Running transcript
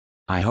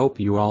I hope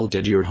you all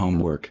did your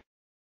homework.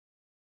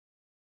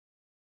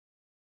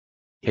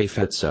 Hey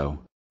Fatso,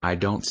 I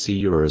don't see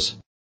yours.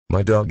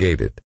 My dog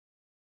ate it.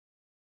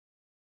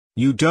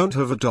 You don't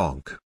have a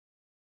dog.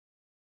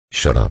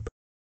 Shut up.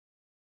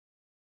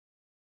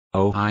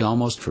 Oh, I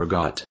almost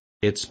forgot.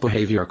 It's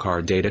behavior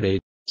card day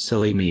today.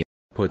 Silly me.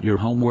 Put your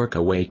homework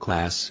away,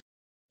 class.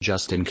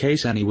 Just in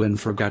case anyone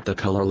forgot the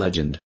color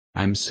legend,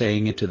 I'm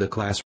saying it to the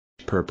class.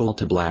 Purple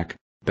to black,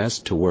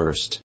 best to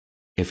worst.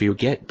 If you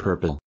get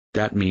purple,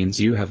 that means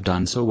you have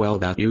done so well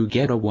that you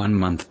get a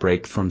 1-month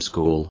break from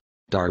school.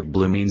 Dark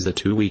blue means a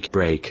 2-week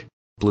break.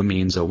 Blue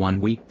means a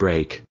 1-week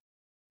break.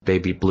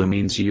 Baby blue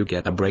means you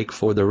get a break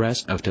for the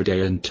rest of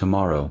today and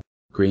tomorrow.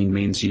 Green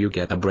means you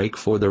get a break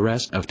for the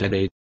rest of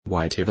today.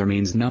 White either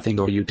means nothing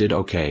or you did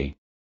okay.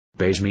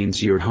 Beige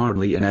means you're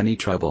hardly in any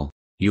trouble.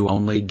 You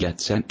only get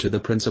sent to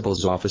the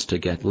principal's office to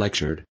get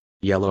lectured.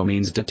 Yellow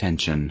means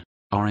detention.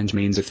 Orange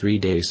means a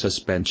 3-day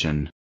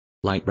suspension.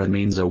 Light red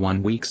means a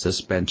 1-week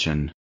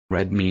suspension.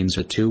 Red means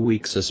a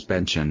 2-week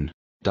suspension.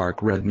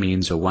 Dark red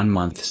means a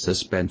 1-month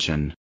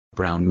suspension.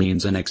 Brown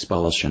means an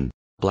expulsion.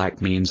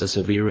 Black means a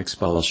severe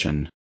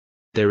expulsion.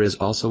 There is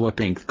also a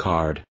pink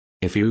card.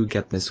 If you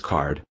get this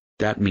card,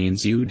 that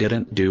means you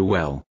didn't do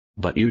well,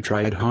 but you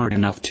tried hard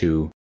enough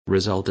to,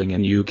 resulting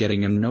in you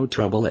getting in no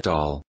trouble at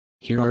all.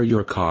 Here are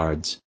your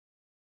cards.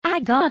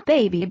 I got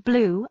baby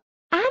blue.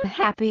 I'm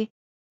happy.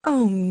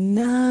 Oh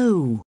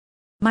no!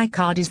 My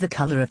card is the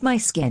color of my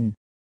skin.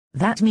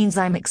 That means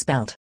I'm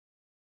expelled.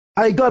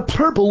 I got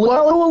purple.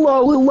 La la la la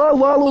la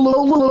la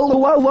la la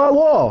la la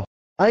la.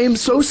 I am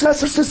so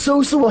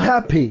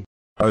happy.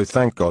 Oh,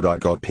 thank God I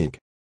got pink.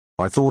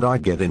 I thought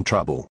I'd get in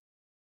trouble.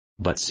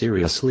 But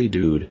seriously,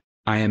 dude,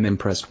 I am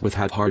impressed with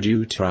how hard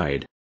you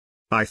tried.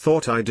 I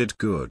thought I did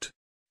good.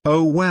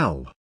 Oh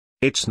well.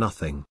 It's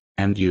nothing.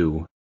 And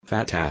you,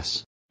 fat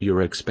ass,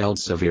 you're expelled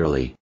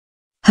severely.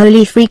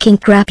 Holy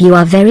freaking crap, you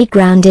are very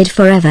grounded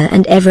forever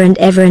and ever and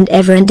ever and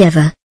ever and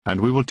ever.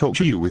 And we will talk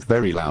to you with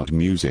very loud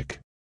music.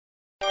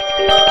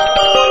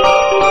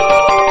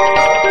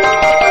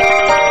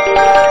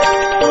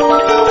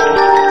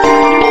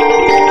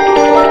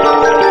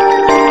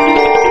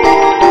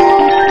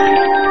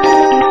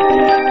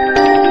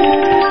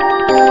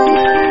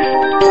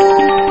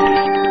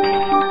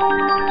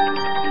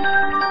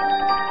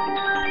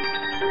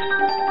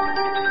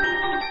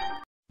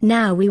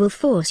 Now we will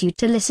force you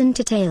to listen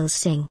to Tails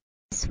sing.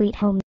 Sweet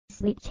home,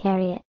 sweet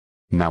chariot.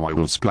 Now I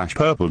will splash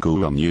purple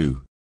goo on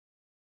you.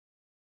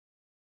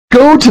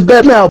 Go to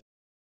bed now.